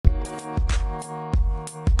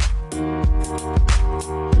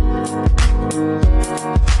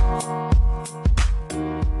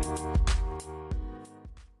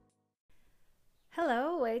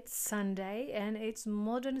Sunday, and it's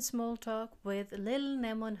Modern Small Talk with Lil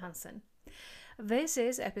Nemon Hansen. This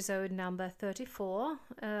is episode number 34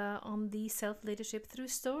 on the Self Leadership Through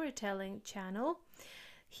Storytelling channel.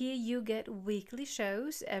 Here you get weekly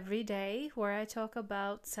shows every day where I talk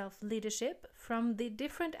about self-leadership from the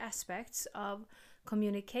different aspects of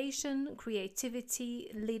communication, creativity,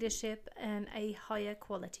 leadership, and a higher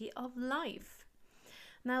quality of life.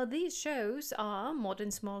 Now these shows are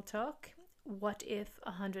Modern Small Talk, What If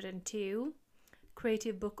 102,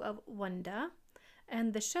 Creative Book of Wonder,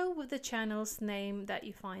 and the show with the channel's name that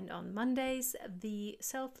you find on Mondays, the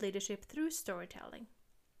Self-Leadership Through Storytelling.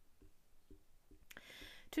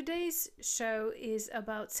 Today's show is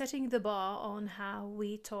about setting the bar on how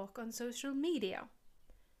we talk on social media.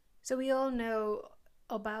 So we all know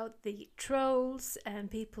about the trolls and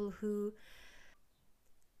people who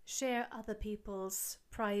share other people's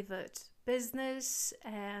private business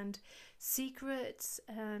and secrets,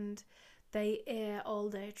 and they air all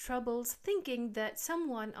their troubles thinking that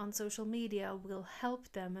someone on social media will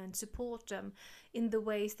help them and support them in the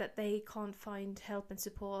ways that they can't find help and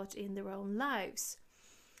support in their own lives.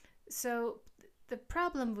 So the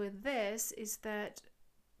problem with this is that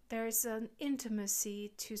there's an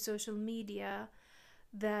intimacy to social media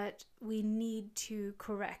that we need to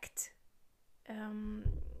correct.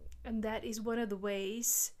 And that is one of the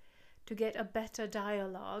ways to get a better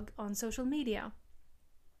dialogue on social media.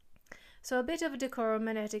 So a bit of decorum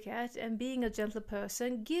and etiquette and being a gentle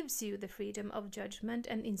person gives you the freedom of judgment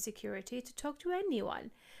and insecurity to talk to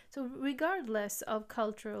anyone. So regardless of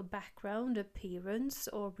cultural background, appearance,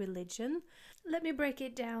 or religion, let me break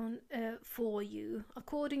it down for you.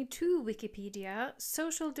 According to Wikipedia,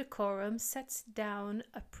 social decorum sets down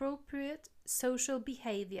appropriate social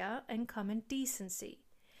behavior and common decency.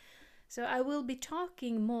 So I will be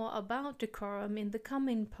talking more about decorum in the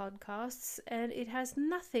coming podcasts, and it has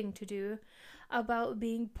nothing to do about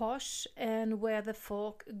being posh and where the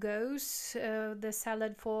fork goes, the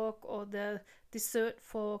salad fork or the dessert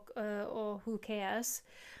fork, or who cares.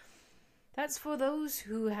 That's for those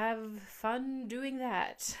who have fun doing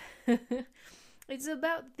that. It's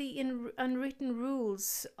about the unwritten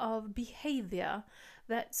rules of behavior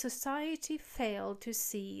that society failed to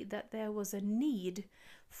see that there was a need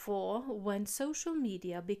for when social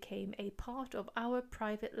media became a part of our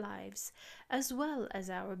private lives as well as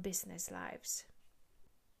our business lives.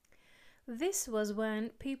 This was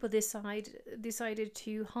when people decided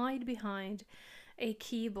to hide behind a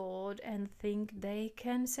keyboard and think they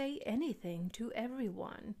can say anything to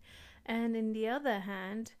everyone. And on the other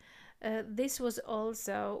hand, this was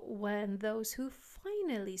also when those who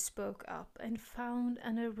finally spoke up and found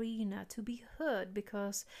an arena to be heard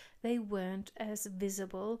because they weren't as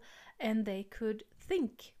visible and they could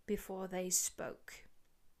think before they spoke.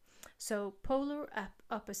 So polar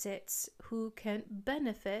opposites who can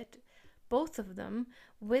benefit, both of them,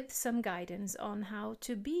 with some guidance on how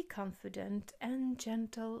to be confident and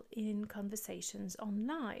gentle in conversations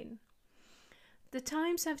online. The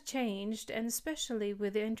times have changed, and especially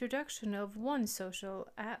with the introduction of one social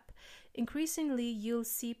app, increasingly you'll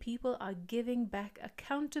see people are giving back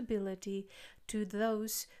accountability to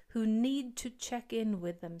those who need to check in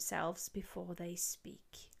with themselves before they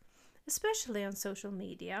speak, especially on social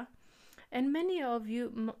media. And many of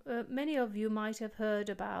you might have heard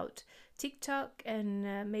about TikTok,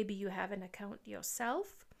 and maybe you have an account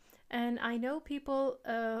yourself. And I know people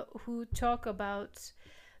who talk about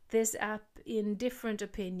this app in different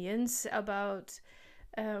opinions about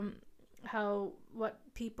what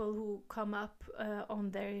people who come up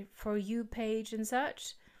on their For You page and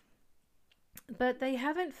such, but they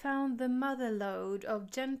haven't found the motherlode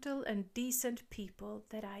of gentle and decent people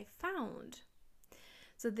that I found.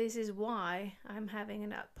 So this is why I'm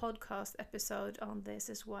having a podcast episode on this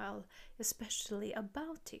as well, especially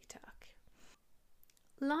about TikTok.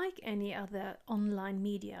 Like any other online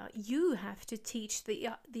media, you have to teach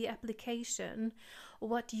the application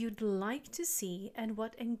what you'd like to see and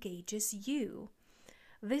what engages you.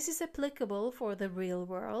 This is applicable for the real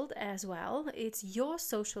world as well. It's your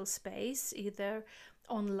social space, either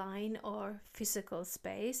online or physical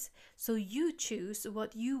space. So you choose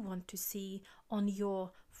what you want to see on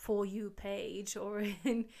your For You page or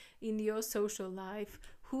in your social life,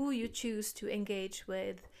 who you choose to engage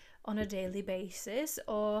with on a daily basis,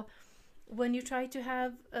 or when you try to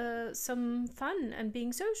have some fun and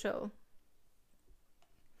being social.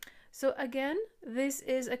 So again, this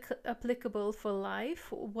is applicable for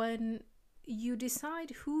life. When you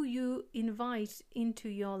decide who you invite into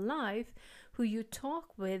your life, who you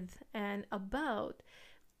talk with and about,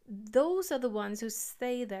 those are the ones who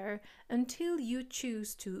stay there until you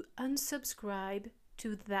choose to unsubscribe,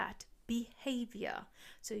 to that behavior.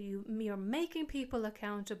 So you're making people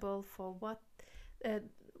accountable for what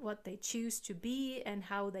they choose to be and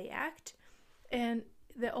how they act. And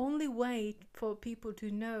the only way for people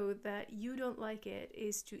to know that you don't like it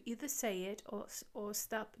is to either say it or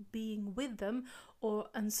stop being with them or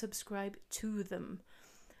unsubscribe to them.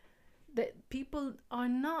 That people are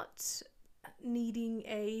not needing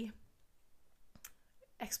a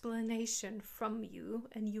explanation from you,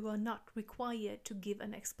 and you are not required to give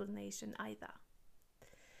an explanation either.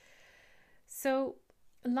 So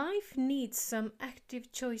life needs some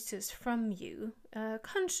active choices from you,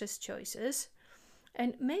 conscious choices.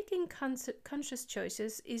 And making conscious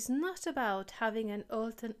choices is not about having an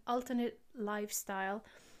alternate lifestyle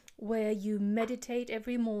where you meditate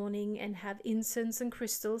every morning and have incense and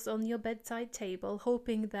crystals on your bedside table,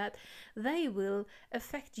 hoping that they will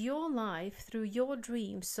affect your life through your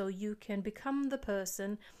dreams so you can become the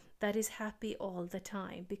person that is happy all the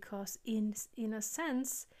time. Because in a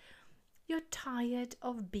sense, you're tired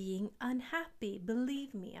of being unhappy.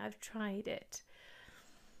 Believe me, I've tried it.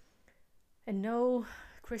 And no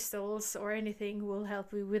crystals or anything will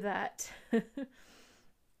help me with that.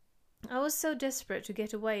 I was so desperate to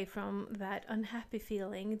get away from that unhappy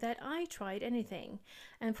feeling that I tried anything.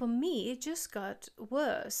 And for me, it just got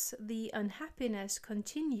worse. The unhappiness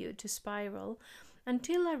continued to spiral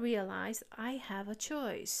until I realized I have a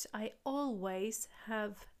choice. I always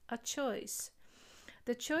have a choice.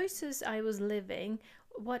 The choices I was living,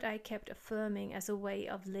 what I kept affirming as a way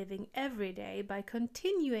of living every day by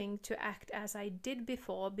continuing to act as I did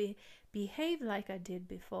before, behave like I did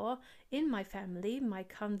before in my family, my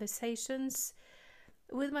conversations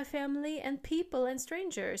with my family and people and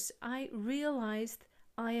strangers. I realized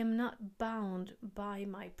I am not bound by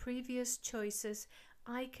my previous choices.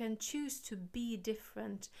 I can choose to be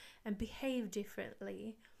different and behave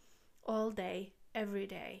differently all day, every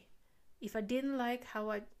day. If I didn't like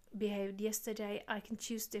how I behaved yesterday, I can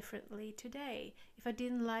choose differently today. If I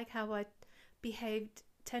didn't like how I behaved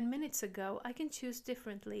 10 minutes ago, I can choose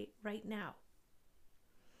differently right now.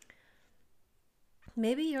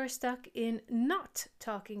 Maybe you're stuck in not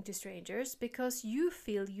talking to strangers because you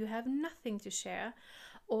feel you have nothing to share,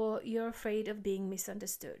 or you're afraid of being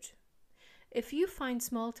misunderstood. If you find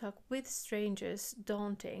small talk with strangers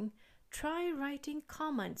daunting, try writing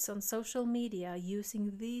comments on social media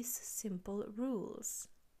using these simple rules.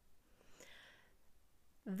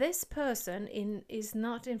 This person is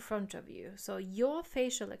not in front of you, so your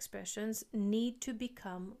facial expressions need to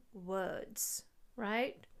become words,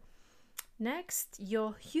 right? Next,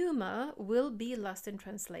 your humor will be lost in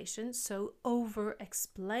translation, so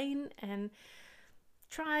over-explain and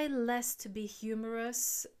try less to be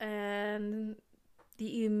humorous, and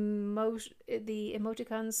the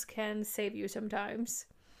emoticons can save you sometimes.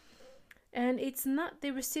 And it's not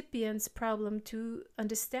the recipient's problem to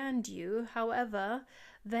understand you. However,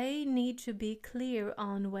 they need to be clear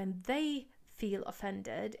on when they feel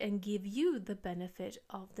offended and give you the benefit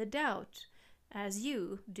of the doubt, as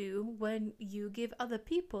you do when you give other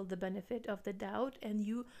people the benefit of the doubt and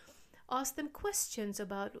you ask them questions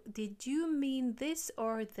about, did you mean this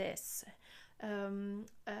or this?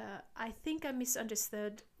 I think I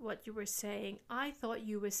misunderstood what you were saying. I thought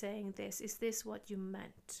you were saying this. Is this what you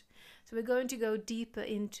meant? So we're going to go deeper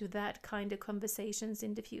into that kind of conversations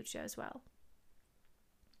in the future as well.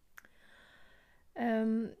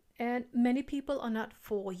 And many people are not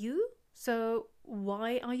for you. So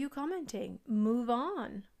why are you commenting? Move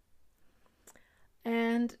on.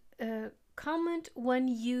 And comment when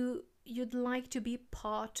you'd like to be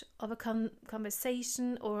part of a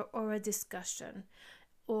conversation or a discussion,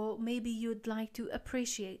 or maybe you'd like to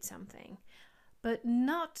appreciate something, but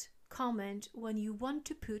not comment when you want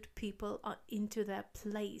to put people into their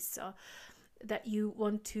place, or that you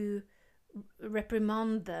want to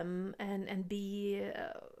reprimand them and be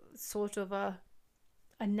sort of a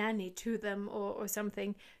nanny to them or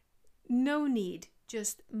something. No need,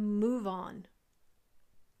 just move on.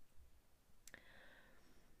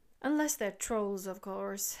 Unless they're trolls, of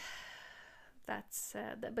course.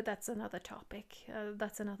 But that's another topic.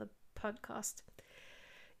 That's another podcast.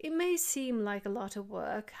 It may seem like a lot of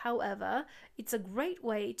work. However, it's a great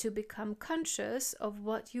way to become conscious of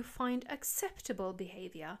what you find acceptable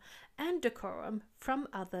behavior and decorum from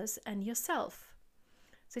others and yourself.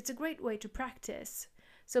 So it's a great way to practice.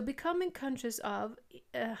 So becoming conscious of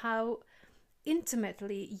how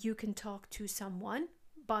intimately you can talk to someone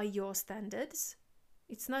by your standards.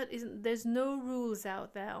 There's no rules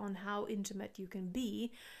out there on how intimate you can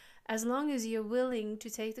be, as long as you're willing to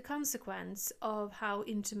take the consequence of how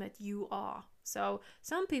intimate you are. So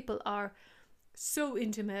some people are so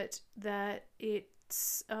intimate that it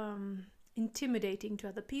that's intimidating to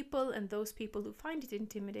other people, and those people who find it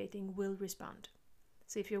intimidating will respond.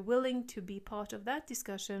 So if you're willing to be part of that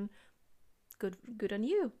discussion, good on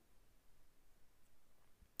you.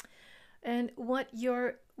 And what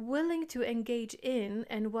you're willing to engage in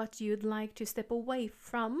and what you'd like to step away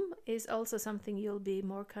from is also something you'll be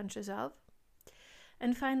more conscious of.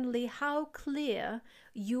 And finally, how clear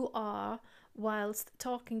you are whilst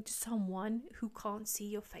talking to someone who can't see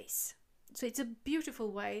your face. So it's a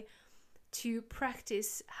beautiful way to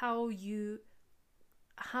practice how you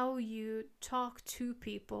talk to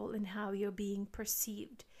people and how you're being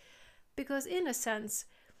perceived. Because in a sense,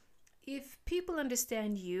 if people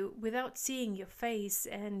understand you without seeing your face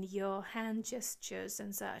and your hand gestures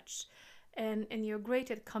and such, and you're great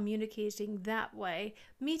at communicating that way,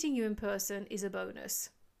 meeting you in person is a bonus.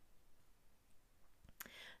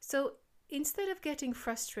 So instead of getting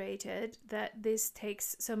frustrated that this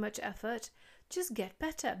takes so much effort, just get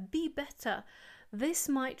better, be better. This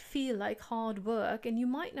might feel like hard work and you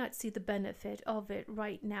might not see the benefit of it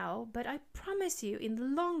right now, but I promise you, in the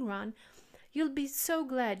long run, you'll be so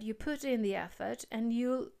glad you put in the effort, and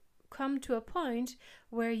you'll come to a point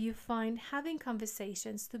where you find having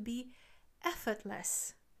conversations to be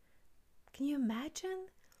effortless. Can you imagine?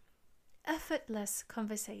 Effortless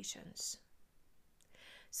conversations.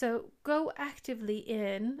 So go actively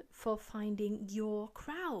in for finding your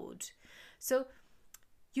crowd. So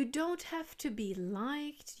you don't have to be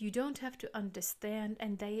liked, you don't have to understand,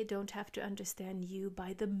 and they don't have to understand you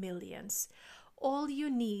by the millions. All you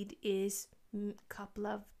need is a couple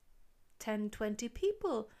of 10, 20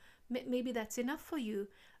 people. Maybe that's enough for you.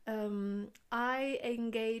 I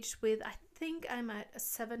engage with, I think I'm at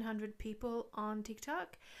 700 people on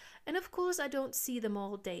TikTok. And of course, I don't see them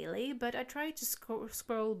all daily, but I try to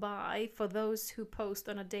scroll by for those who post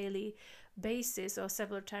on a daily basis or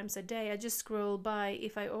several times a day. I just scroll by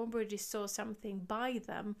if I already saw something by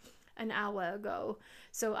them an hour ago.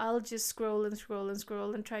 So I'll just scroll and scroll and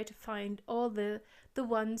scroll and try to find all the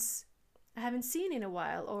ones I haven't seen in a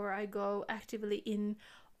while, or I go actively in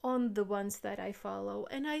on the ones that I follow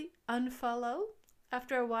and I unfollow.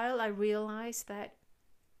 After a while, I realized that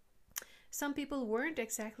some people weren't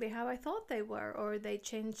exactly how I thought they were, or they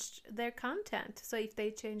changed their content. So if they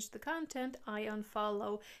changed the content, I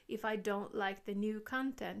unfollow if I don't like the new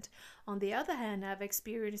content. On the other hand, I've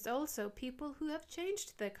experienced also people who have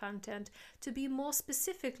changed their content to be more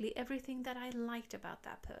specifically everything that I liked about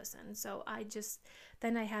that person. So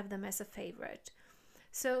then I have them as a favorite.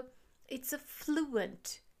 So it's a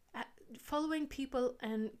fluent, following people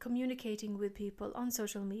and communicating with people on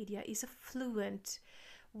social media is a fluent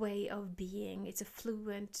way of being. It's a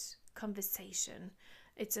fluent conversation.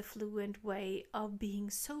 It's a fluent way of being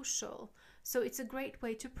social. So it's a great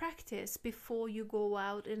way to practice before you go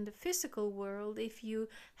out in the physical world if you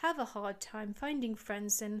have a hard time finding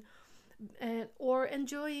friends and or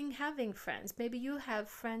enjoying having friends. Maybe you have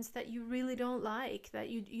friends that you really don't like, that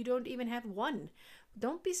you don't even have one.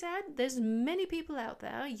 Don't be sad. There's many people out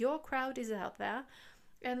there. Your crowd is out there.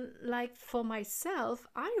 And like for myself,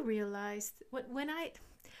 I realized when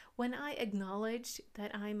I acknowledged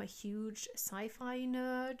that I'm a huge sci-fi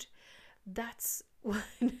nerd, that's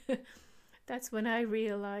when I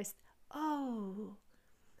realized, oh,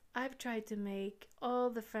 I've tried to make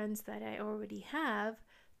all the friends that I already have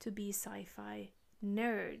to be sci-fi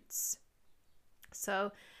nerds.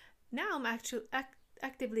 So now I'm actually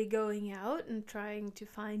actively going out and trying to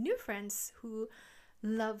find new friends who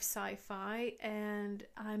love sci-fi, and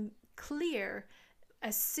I'm clear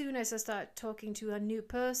as soon as I start talking to a new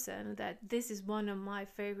person that this is one of my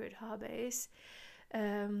favorite hobbies.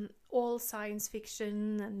 All science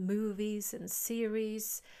fiction and movies and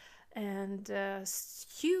series, and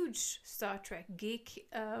huge Star Trek geek.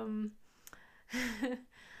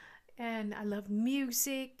 And I love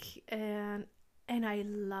music, and I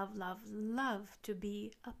love to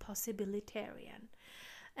be a possibilitarian.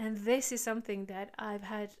 And this is something that I've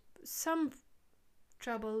had some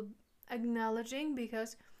trouble acknowledging,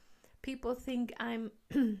 because people think I'm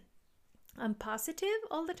I'm positive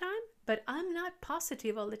all the time, but I'm not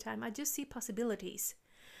positive all the time. I just see possibilities.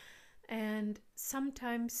 And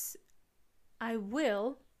sometimes I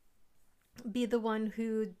will be the one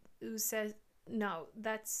who says no,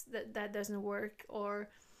 that doesn't work, or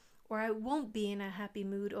I won't be in a happy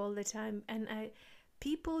mood all the time. And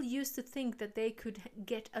people used to think that they could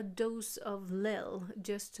get a dose of Lil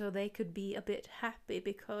just so they could be a bit happy,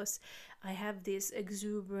 because I have this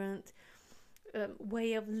exuberant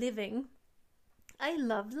way of living. I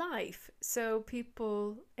love life, so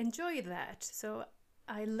people enjoy that. So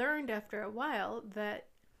I learned after a while that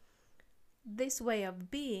this way of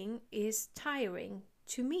being is tiring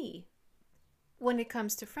to me when it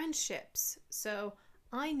comes to friendships. So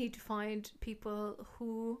I need to find people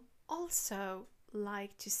who also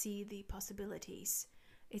like to see the possibilities.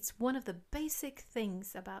 It's one of the basic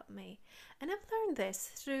things about me. And I've learned this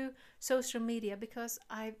through social media because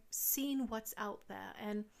I've seen what's out there,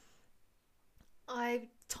 and I've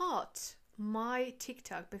taught my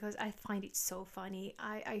TikTok because I find it so funny.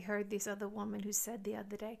 I heard this other woman who said the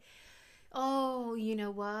other day, "Oh, you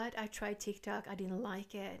know what? I tried TikTok. I didn't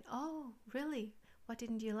like it." "Oh, really? What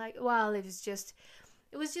didn't you like?" "Well, it was just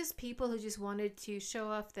people who just wanted to show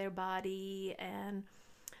off their body, and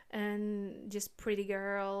just pretty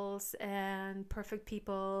girls and perfect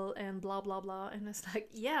people and blah blah blah." And it's like,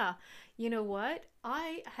 yeah, you know what?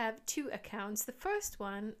 I have two accounts. The first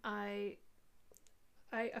one, I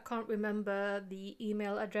can't remember the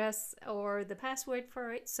email address or the password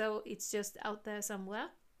for it, so it's just out there somewhere.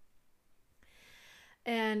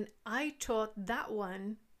 And I taught that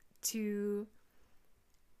one to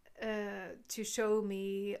show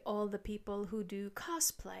me all the people who do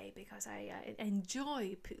cosplay, because I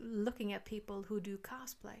enjoy looking at people who do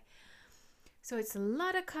cosplay. So it's a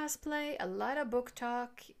lot of cosplay, a lot of book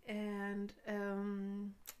talk, and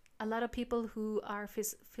a lot of people who are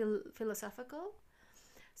philosophical.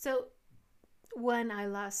 So when I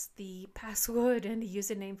lost the password and the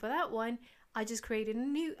username for that one, I just created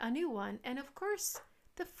a new one. And of course,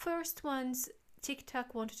 the first ones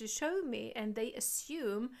TikTok wanted to show me, and they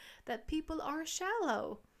assume that people are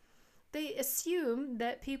shallow. They assume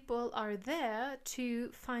that people are there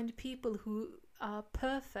to find people who are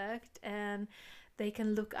perfect and they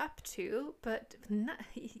can look up to, but not,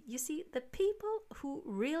 you see, the people who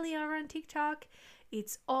really are on TikTok,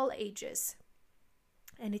 it's all ages.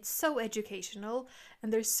 And it's so educational,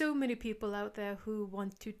 and there's so many people out there who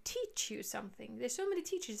want to teach you something. There's so many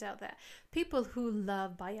teachers out there, people who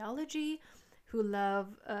love biology, who love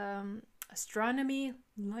astronomy,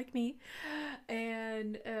 like me,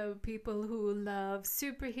 and people who love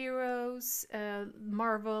superheroes,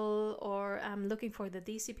 Marvel, or I'm looking for the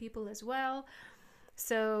DC people as well.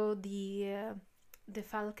 So the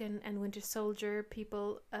Falcon and Winter Soldier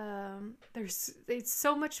people, it's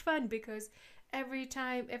so much fun because every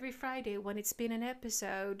Friday when it's been an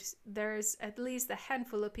episode, there's at least a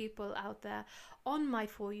handful of people out there on my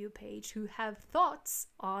For You page who have thoughts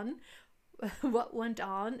on what went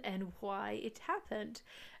on and why it happened,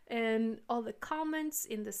 and all the comments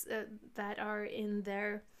in this that are in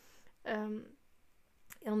their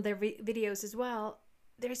on their videos as well.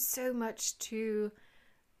 There's so much to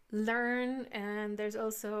learn, and there's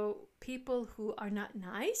also people who are not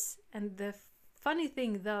nice. And the funny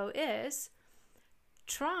thing though is,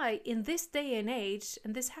 try in this day and age,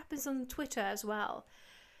 and this happens on Twitter as well,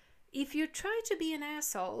 if you try to be an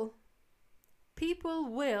asshole, people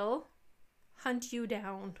will hunt you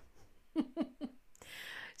down.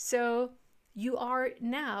 So you are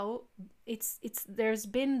now, it's there's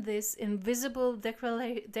been this invisible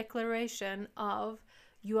declaration of,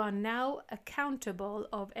 you are now accountable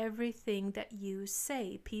of everything that you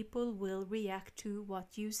say. People will react to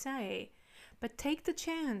what you say, but take the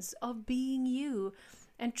chance of being you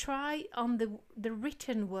and try on the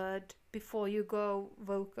written word before you go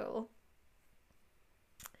vocal.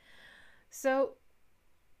 So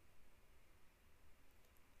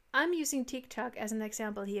I'm using TikTok as an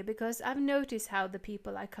example here because I've noticed how the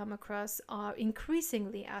people I come across are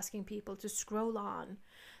increasingly asking people to scroll on.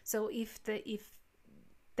 So if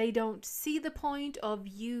they don't see the point of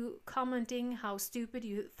you commenting how stupid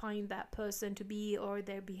you find that person to be or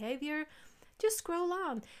their behavior, just scroll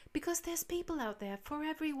on, because there's people out there for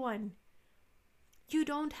everyone. You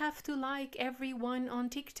don't have to like everyone on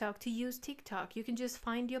TikTok to use TikTok. You can just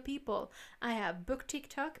find your people. I have book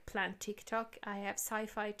TikTok, plant TikTok, I have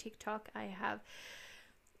sci-fi TikTok, I have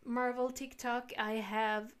Marvel TikTok, I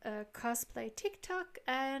have cosplay TikTok,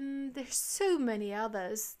 and there's so many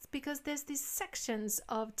others because there's these sections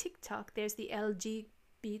of TikTok. There's the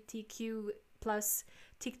LGBTQ plus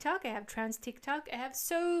TikTok, I have trans TikTok, I have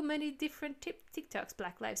so many different TikToks,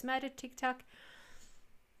 Black Lives Matter TikTok.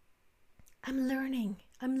 I'm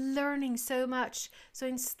learning so much. So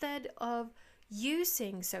instead of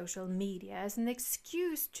using social media as an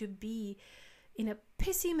excuse to be in a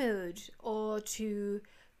pissy mood or to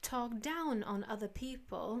talk down on other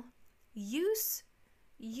people, use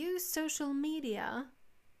social media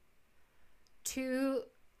to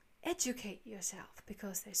educate yourself,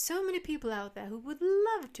 because there's so many people out there who would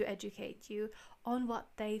love to educate you on what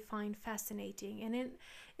they find fascinating, and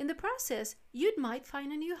in the process you might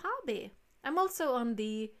find a new hobby. I'm also on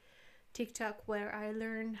the TikTok where I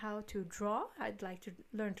learn how to draw. I'd like to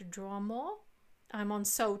learn to draw more. I'm on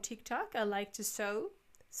Sew TikTok. I like to sew.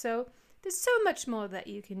 So there's so much more that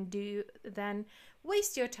you can do than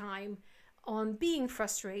waste your time on being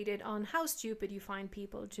frustrated on how stupid you find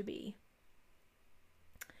people to be.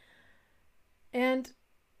 And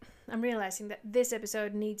I'm realizing that this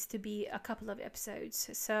episode needs to be a couple of episodes.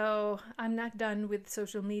 So I'm not done with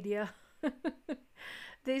social media.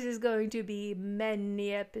 This is going to be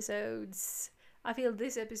many episodes. I feel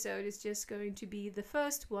this episode is just going to be the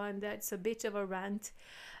first one that's a bit of a rant,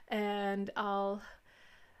 and I'll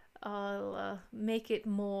make it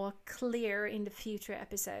more clear in the future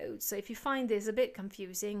episodes. So if you find this a bit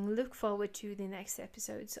confusing, look forward to the next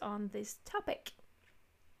episodes on this topic.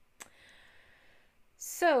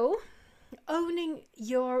 So, owning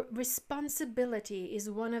your responsibility is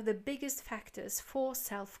one of the biggest factors for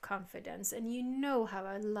self-confidence. And you know how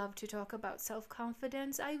I love to talk about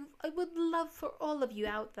self-confidence. I would love for all of you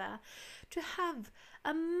out there to have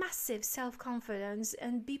a massive self-confidence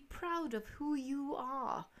and be proud of who you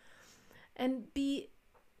are. And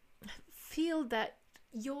feel that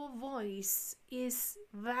your voice is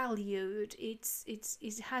valued. It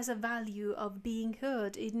has a value of being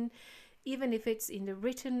heard, even if it's in the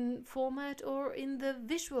written format or in the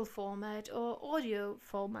visual format or audio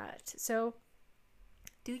format. So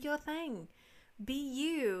do your thing. Be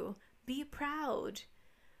you. Be proud.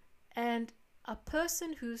 And a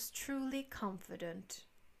person who's truly confident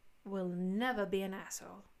will never be an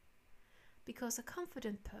asshole. Because a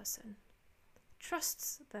confident person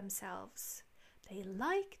trusts themselves. They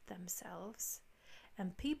like themselves.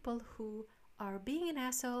 And people who are being an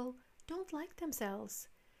asshole don't like themselves.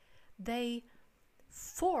 They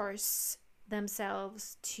force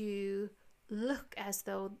themselves to look as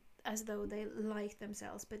though they like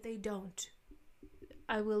themselves, but they don't.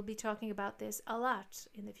 I will be talking about this a lot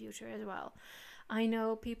in the future as well. I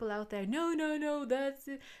know people out there, no,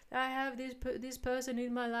 I have this person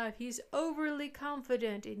in my life. He's overly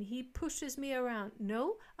confident and he pushes me around.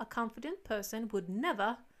 No, a confident person would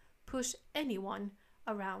never push anyone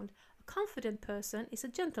around. A confident person is a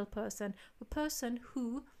gentle person, a person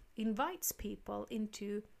who invites people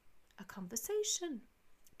into a conversation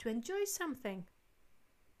to enjoy something.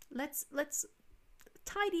 Let's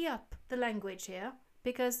tidy up the language here,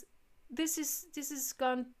 because this has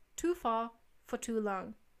gone too far for too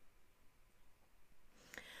long.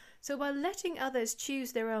 So by letting others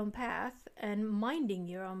choose their own path and minding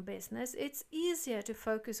your own business, it's easier to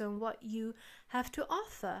focus on what you have to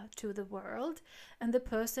offer to the world and the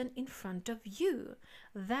person in front of you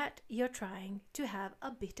that you're trying to have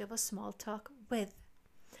a bit of a small talk with.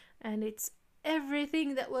 And it's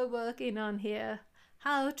everything that we're working on here.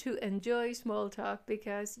 How to enjoy small talk,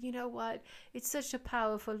 because you know what? It's such a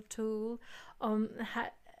powerful tool on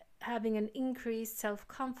having an increased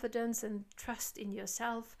self-confidence and trust in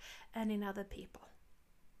yourself and in other people.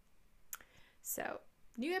 So,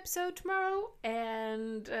 new episode tomorrow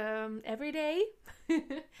and every day,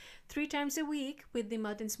 3 times a week with the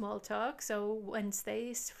Modern Small Talk. So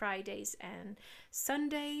Wednesdays, Fridays and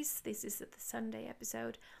Sundays. This is the Sunday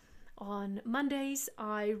episode. On Mondays,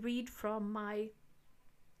 I read from my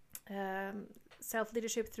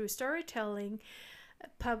Self-Leadership Through Storytelling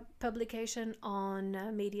publication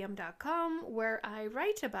on medium.com, where I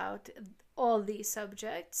write about all these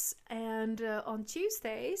subjects. And on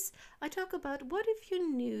Tuesdays I talk about, what if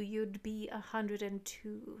you knew you'd be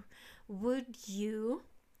 102? Would you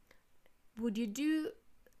do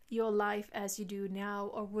your life as you do now,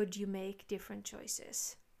 or would you make different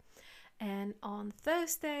choices? And on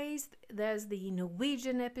Thursdays, there's the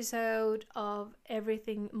Norwegian episode of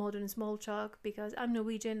Everything Modern Small Talk, because I'm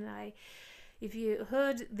Norwegian and if you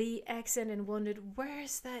heard the accent and wondered,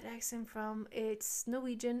 where's that accent from? It's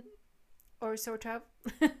Norwegian, or sort of.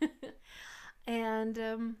 And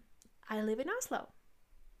I live in Oslo.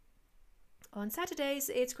 On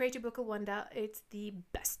Saturdays, it's Creative Book of Wonder. It's the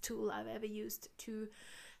best tool I've ever used to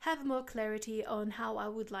have more clarity on how I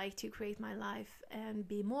would like to create my life and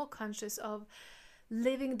be more conscious of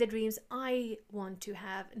living the dreams I want to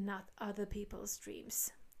have, not other people's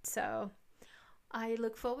dreams. So I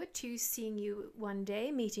look forward to seeing you one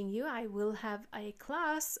day, meeting you. I will have a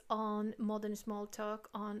class on Modern Small Talk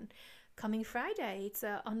on coming Friday. It's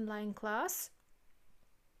an online class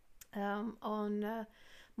on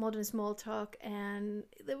Modern Small Talk, and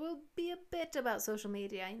there will be a bit about social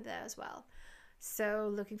media in there as well.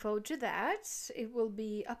 So looking forward to that. It will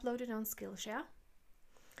be uploaded on Skillshare.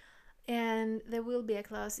 And there will be a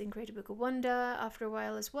class in Creative Book of Wonder after a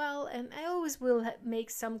while as well. And I always will make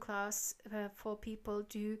some class for people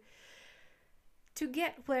to to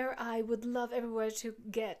get where I would love everywhere to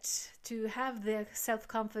get, to have their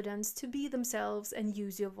self-confidence, to be themselves and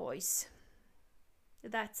use your voice.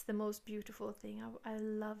 That's the most beautiful thing. I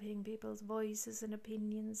love hearing people's voices and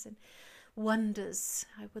opinions and wonders.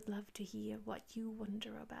 I would love to hear what you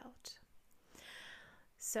wonder about.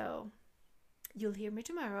 So, you'll hear me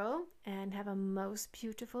tomorrow, and have a most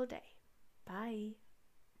beautiful day. Bye.